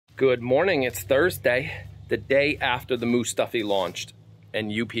Good morning, it's Thursday, the day after the Moo Stuffy launched,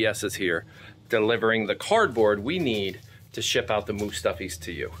 and UPS is here, delivering the cardboard we need to ship out the Moo Stuffies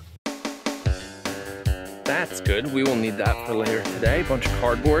to you. That's good, we will need that for later today. A bunch of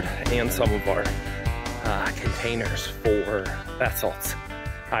cardboard and some of our containers for bath salts.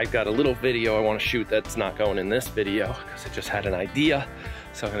 I've got a little video I want to shoot that's not going in this video because I just had an idea.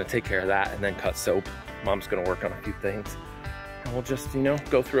 So I'm going to take care of that and then cut soap. Mom's going to work on a few things. And we'll just, you know,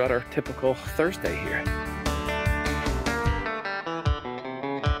 go throughout our typical Thursday here.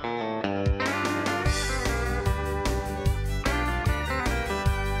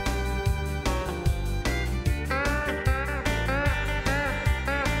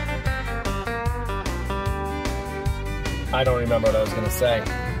 I don't remember what I was going to say.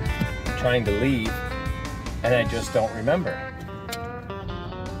 I'm trying to leave, and I just don't remember.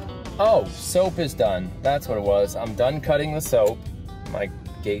 Oh, soap is done. That's what it was. I'm done cutting the soap. My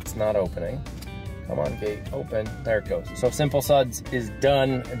gate's not opening. Come on, gate, open. There it goes. So Simple Suds is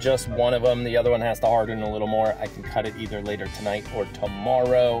done. Just one of them. The other one has to harden a little more. I can cut it either later tonight or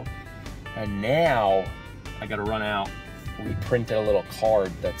tomorrow. And now I got to run out. We printed a little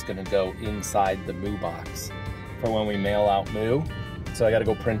card that's going to go inside the Moo box for when we mail out Moo. So I gotta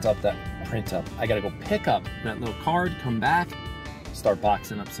go I gotta go pick up that little card, come back, start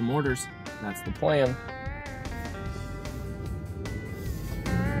boxing up some orders. That's the plan.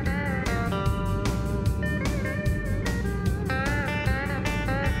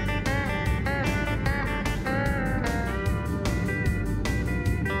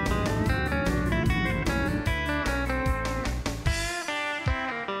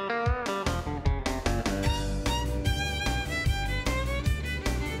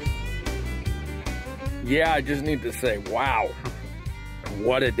 Yeah, I just need to say, wow,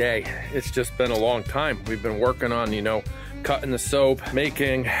 what a day. It's just been a long time. We've been working on, you know, cutting the soap,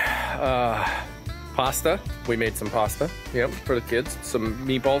 making pasta. We made some pasta, yep, for the kids. Some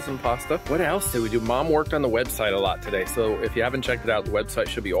meatballs and pasta. What else did we do? Mom worked on the website a lot today. So if you haven't checked it out, the website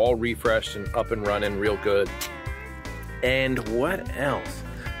should be all refreshed and up and running real good. And what else?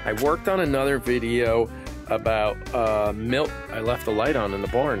 I worked on another video about milk. I left the light on in the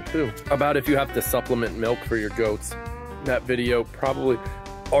barn too. About if you have to supplement milk for your goats. That video probably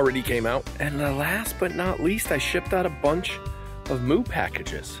already came out. And last but not least, I shipped out a bunch of Moo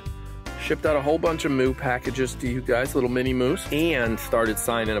packages. Shipped out a whole bunch of Moo packages to you guys, little mini Moos, and started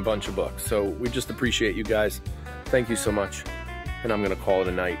signing a bunch of books. So we just appreciate you guys. Thank you so much. And I'm gonna call it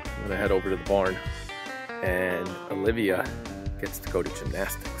a night. I'm gonna head over to the barn and Olivia gets to go to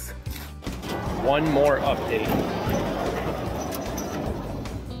gymnastics. One more update.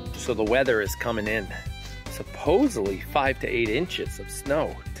 So the weather is coming in. Supposedly 5 to 8 inches of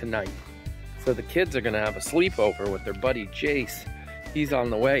snow tonight. So the kids are gonna have a sleepover with their buddy Jace. He's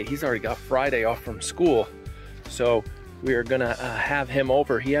on the way. He's already got Friday off from school. So we're gonna have him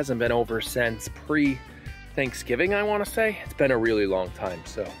over. He hasn't been over since pre-Thanksgiving, I wanna say. It's been a really long time.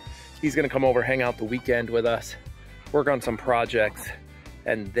 So he's gonna come over, hang out the weekend with us, work on some projects,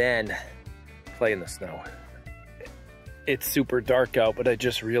 and then play in the snow. It's super dark out, but I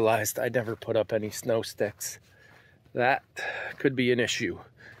just realized I never put up any snow sticks. That could be an issue.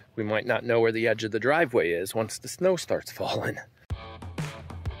 We might not know where the edge of the driveway is once the snow starts falling.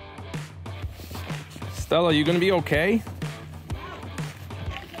 Stella, you gonna be okay?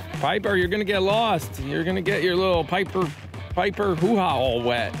 Piper, you're gonna get lost. You're gonna get your little Piper hoo-ha all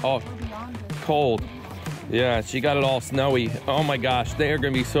wet. Oh, cold. Yeah, she got it all snowy. Oh my gosh, they are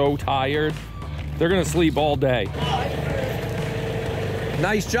gonna be so tired. They're gonna sleep all day.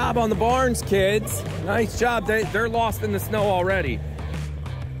 Nice job on the barns, kids. Nice job. They're lost in the snow already.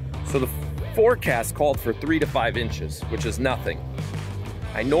 So the forecast called for 3 to 5 inches, which is nothing.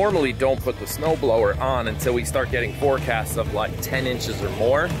 I normally don't put the snowblower on until we start getting forecasts of like 10 inches or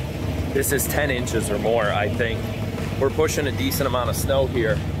more. This is 10 inches or more, I think. We're pushing a decent amount of snow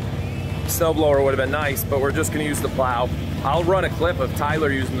here. Snowblower would have been nice, but we're just gonna use the plow. I'll run a clip of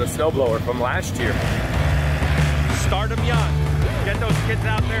Tyler using the snowblower from last year. Start them young. Get those kids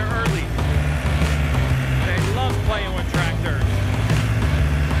out there early. They love playing with tractors.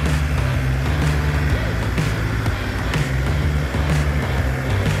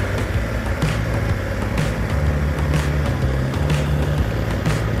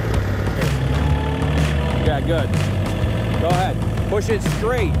 Yeah, good. Go ahead. Push it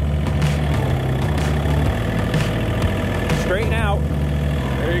straight. Straighten out.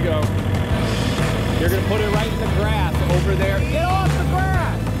 There you go. You're gonna put it right in the grass over there. Get off the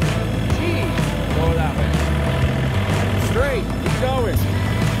grass! Jeez. Go that way. Straight. Keep going.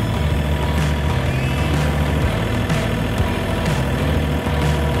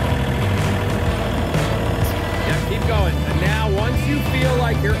 Now, once you feel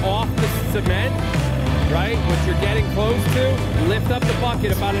like you're off the cement, right, which you're getting close to, lift up the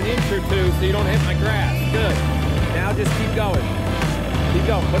bucket about an inch or two so you don't hit my grass. Good. Now just keep going. Keep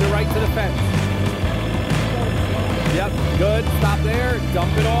going. Put it right to the fence. Yep, good. Stop there.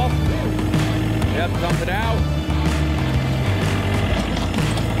 Dump it off. Yep, dump it out.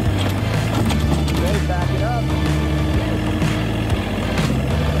 Good, back it up.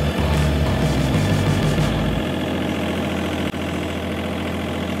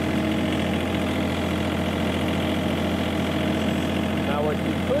 Now what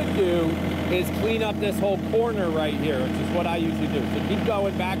you could do is clean up this whole corner right here, which is what I usually do. So keep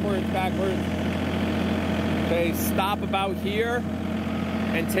going backwards, backwards. Okay, stop about here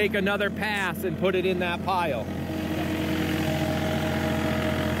and take another pass and put it in that pile.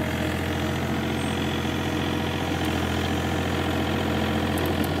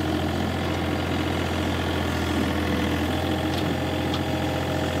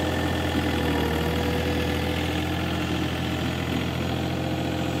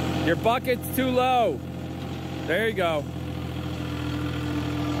 Your bucket's too low. There you go.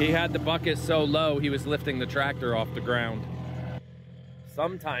 He had the bucket so low, he was lifting the tractor off the ground.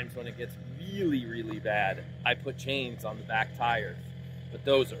 Sometimes when it gets really, really bad, I put chains on the back tires, but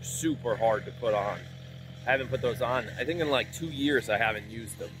those are super hard to put on. I haven't put those on. I think in like 2 years I haven't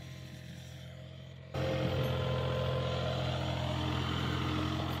used them.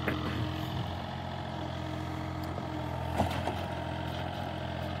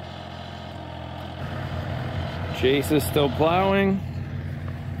 Chase is still plowing.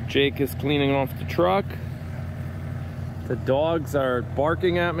 Jake is cleaning off the truck. The dogs are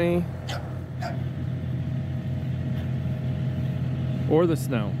barking at me. Or the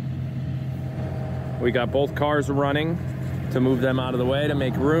snow. We got both cars running to move them out of the way to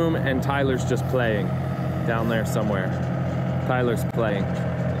make room, and Tyler's just playing down there somewhere. Tyler's playing.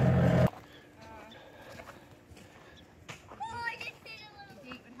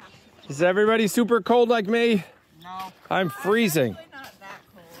 Is everybody super cold like me? No. I'm freezing. Not that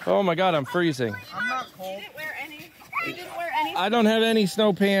cold. Oh my God, I'm freezing. I'm not cold. You didn't wear any. I don't have any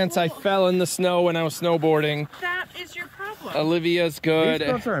snow pants. I fell in the snow when I was snowboarding. That is your problem. Olivia's good. These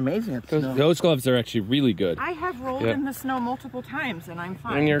gloves are amazing at snow. Those gloves are actually really good. I have rolled in the snow multiple times and I'm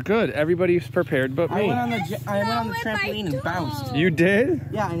fine. And you're good. Everybody's prepared but me. I went on the trampoline and bounced. You did?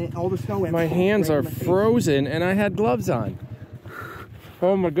 Yeah, and all the snow went. My hands are frozen and I had gloves on.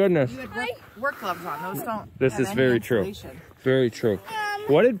 Oh my goodness. You had work gloves on. Those don't. This is very true. Very true.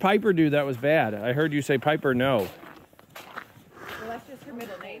 What did Piper do that was bad? I heard you say Piper No. Well, that's just her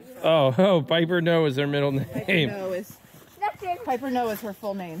middle name. Oh, Piper No is their middle name. Piper No is her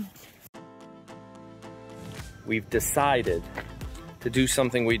full name. We've decided to do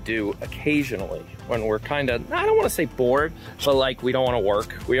something we do occasionally when we're kind of, I don't want to say bored, but like we don't want to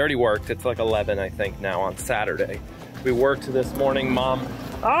work. We already worked. It's like 11, I think, now on Saturday. We worked this morning, Mom.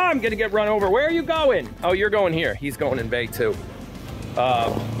 Oh, I'm gonna get run over. Where are you going? Oh, you're going here. He's going in bay too.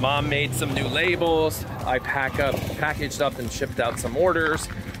 Mom made some new labels. I packaged up and shipped out some orders,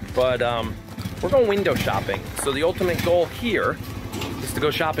 but we're going window shopping. So the ultimate goal here is to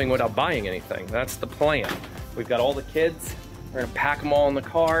go shopping without buying anything. That's the plan. We've got all the kids. We're gonna pack them all in the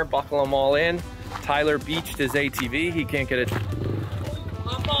car, buckle them all in. Tyler beached his ATV. He can't get it.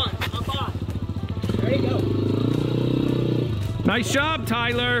 Hop on. There you go. Nice job,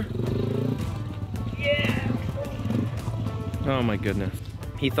 Tyler. Yeah. Oh my goodness.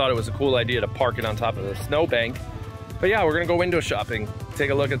 He thought it was a cool idea to park it on top of the snowbank. But yeah, we're gonna go window shopping. Take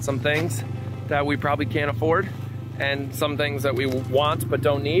a look at some things that we probably can't afford and some things that we want but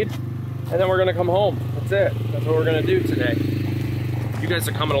don't need. And then we're gonna come home. That's it. That's what we're gonna do today. You guys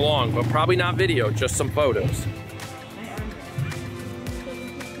are coming along, but probably not video, just some photos.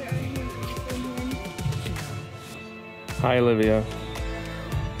 Hi, Olivia.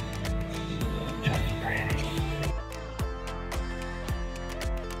 Just pretty.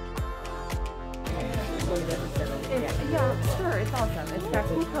 Yeah, sure, it's awesome. It's got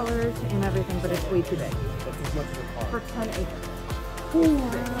cool colors and everything, but it's way too big. For 10 acres. Ooh.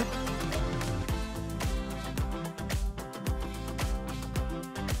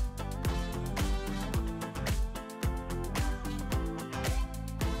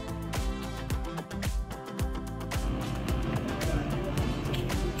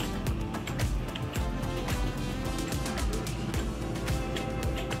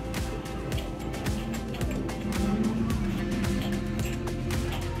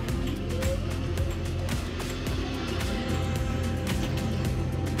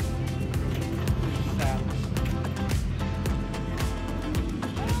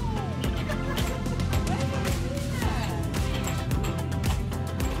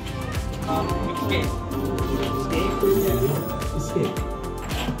 Escape. Escape.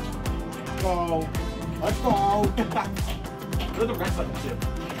 Go. Let's go. Where's the rest of the ship?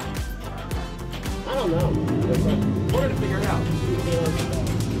 I don't know. We're gonna figure it out.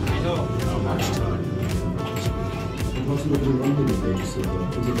 I know. Most of the London today, so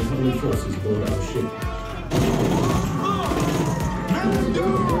because of the heavy frost is blowing out shit. There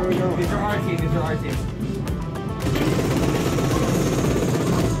we go. These are our team. These are our team.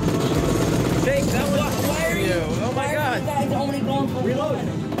 Jake, that was fire you. Oh my God. You guys only going for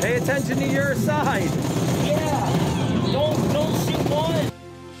one. Pay attention to your side. Yeah. Don't shoot one.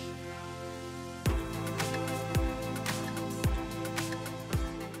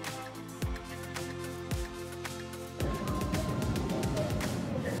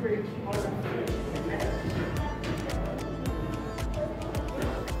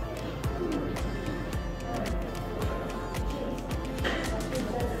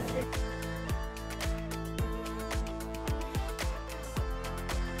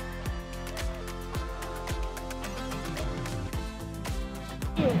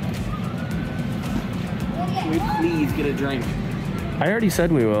 Can we please get a drink? I already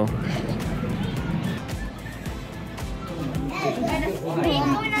said we will.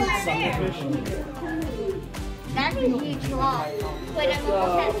 That's a huge lot. But I'm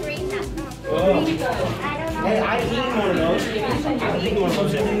almost at 3 now. I don't know. Hey, I eat one of those. I eat one of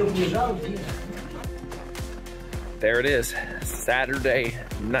those. There it is, Saturday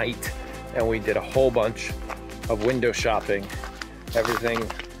night, and we did a whole bunch of window shopping. Everything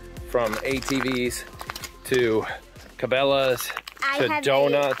from ATVs to Cabela's to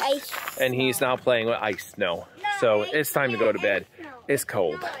donuts, and he's now playing with ice snow. So it's time to go to bed. It's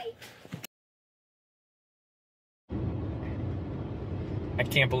cold. I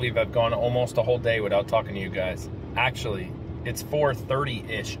can't believe I've gone almost a whole day without talking to you guys. Actually, it's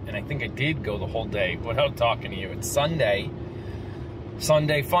 4:30-ish, and I think I did go the whole day without talking to you. It's Sunday.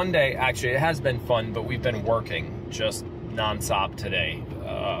 Sunday fun day. Actually, it has been fun, but we've been working just nonstop today.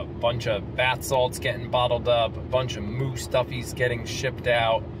 A bunch of bath salts getting bottled up, a bunch of moose stuffies getting shipped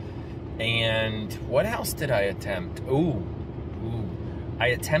out, and what else did I attempt? I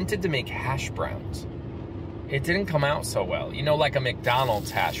attempted to make hash browns. It didn't come out so well. You know, like a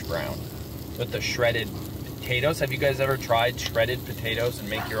McDonald's hash brown with the shredded potatoes. Have you guys ever tried shredded potatoes and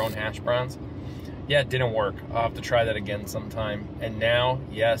make your own hash browns? Yeah, it didn't work. I'll have to try that again sometime. And now,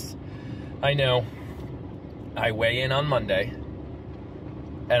 yes, I know, I weigh in on Monday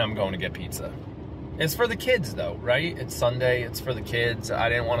and I'm going to get pizza. It's for the kids though, right? It's Sunday, it's for the kids. I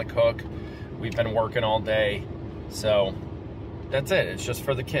didn't want to cook. We've been working all day. So that's it. It's just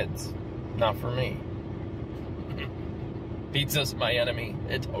for the kids, not for me. Pizza's my enemy.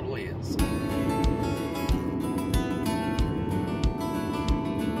 It totally is.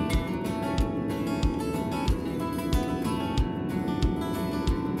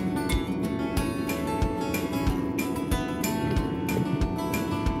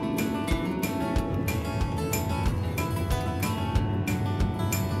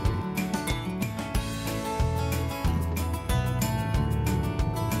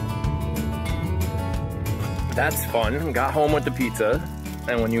 That's fun. Got home with the pizza.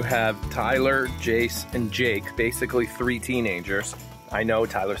 And when you have Tyler, Jace, and Jake, basically 3 teenagers. I know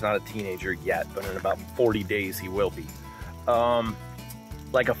Tyler's not a teenager yet, but in about 40 days he will be.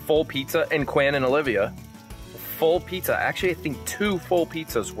 Like a full pizza, and Quan and Olivia, full pizza. Actually, I think 2 full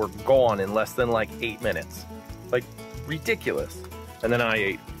pizzas were gone in less than like 8 minutes. Like, ridiculous. And then I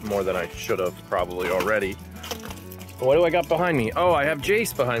ate more than I should have probably already. What do I got behind me? Oh, I have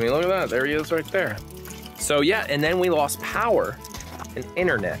Jace behind me. Look at that. There he is right there. So yeah, and then we lost power and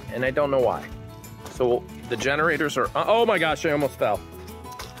internet, and I don't know why. So the generators are, oh my gosh, I almost fell.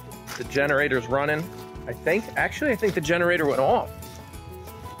 The generator's running. I think the generator went off.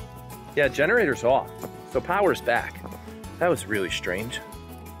 Yeah, generator's off. So power's back. That was really strange.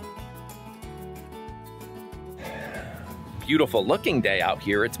 Beautiful looking day out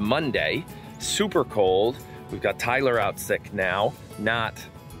here. It's Monday, super cold. We've got Tyler out sick now, not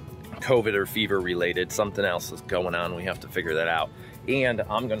COVID or fever related. Something else is going on. We have to figure that out. And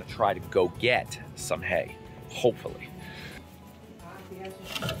I'm gonna try to go get some hay, hopefully.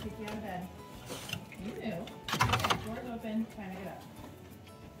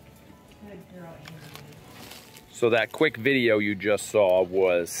 So that quick video you just saw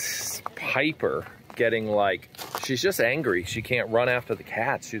was Piper getting like, she's just angry. She can't run after the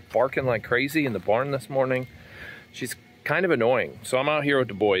cats. She's barking like crazy in the barn this morning. She's kind of annoying. So I'm out here with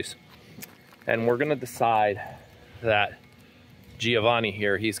the boys, and we're gonna decide that Giovanni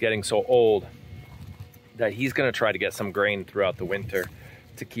here, he's getting so old that he's gonna try to get some grain throughout the winter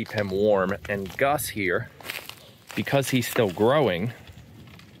to keep him warm. And Gus here, because he's still growing,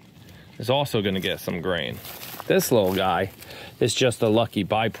 is also gonna get some grain. This little guy is just a lucky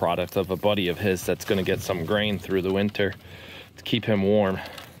byproduct of a buddy of his that's gonna get some grain through the winter to keep him warm.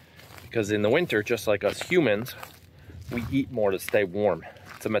 Because in the winter, just like us humans, we eat more to stay warm.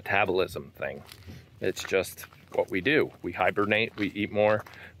 It's a metabolism thing. It's just what we do. We hibernate, we eat more,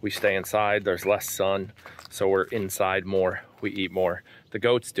 we stay inside, there's less sun, so we're inside more, we eat more. The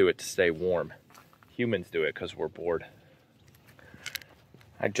goats do it to stay warm. Humans do it because we're bored.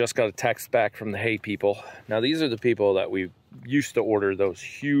 I just got a text back from the hay people. Now these are the people that we used to order those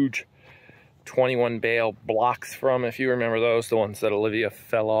huge 21 bale blocks from, if you remember those, the ones that Olivia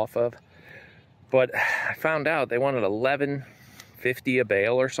fell off of. But I found out they wanted $11.50 a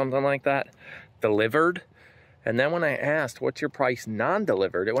bale or something like that delivered. And then when I asked, what's your price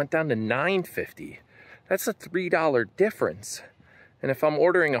non-delivered, it went down to $9.50. That's a $3 difference. And if I'm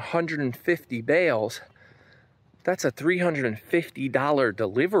ordering 150 bales, that's a $350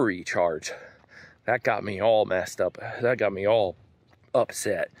 delivery charge. That got me all messed up. That got me all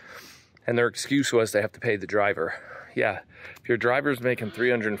upset. And their excuse was they have to pay the driver. Yeah, if your driver's making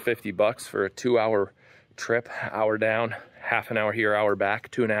 $350 for a 2-hour trip, hour down, half an hour here, hour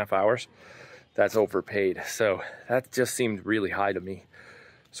back, 2.5 hours, that's overpaid. So that just seemed really high to me.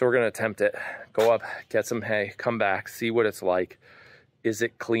 So we're gonna attempt it. Go up, get some hay, come back, see what it's like. Is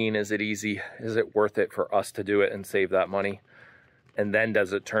it clean? Is it easy? Is it worth it for us to do it and save that money? And then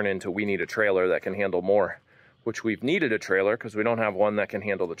does it turn into we need a trailer that can handle more? Which we've needed a trailer because we don't have one that can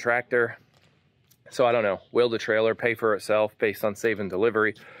handle the tractor. So I don't know. Will the trailer pay for itself based on saving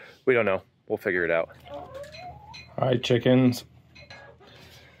delivery? We don't know. We'll figure it out. All right, chickens.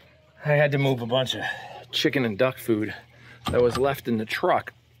 I had to move a bunch of chicken and duck food that was left in the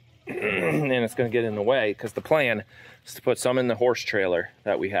truck. And it's going to get in the way because the plan is to put some in the horse trailer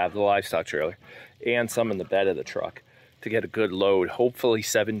that we have, the livestock trailer, and some in the bed of the truck to get a good load. Hopefully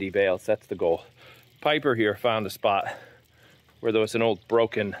 70 bales. That's the goal. Piper here found a spot where there was an old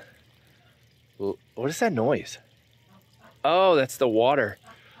broken... What is that noise? Oh, that's the water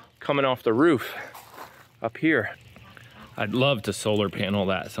coming off the roof up here. I'd love to solar panel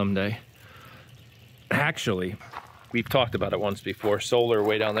that someday. Actually, we've talked about it once before, solar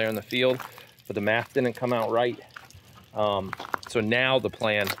way down there in the field, but the math didn't come out right. So now the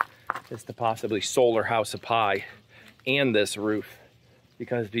plan is to possibly solar house up high and this roof,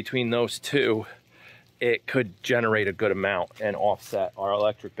 because between those two, it could generate a good amount and offset our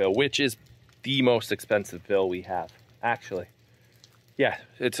electric bill, which is the most expensive bill we have, actually. Yeah,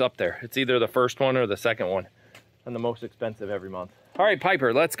 it's up there. It's either the first one or the second one, and the most expensive every month. All right,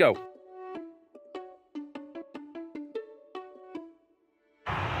 Piper, let's go.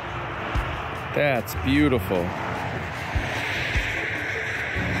 That's beautiful.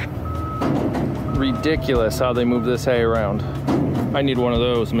 Ridiculous how they move this hay around. I need one of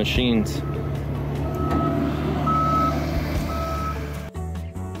those machines.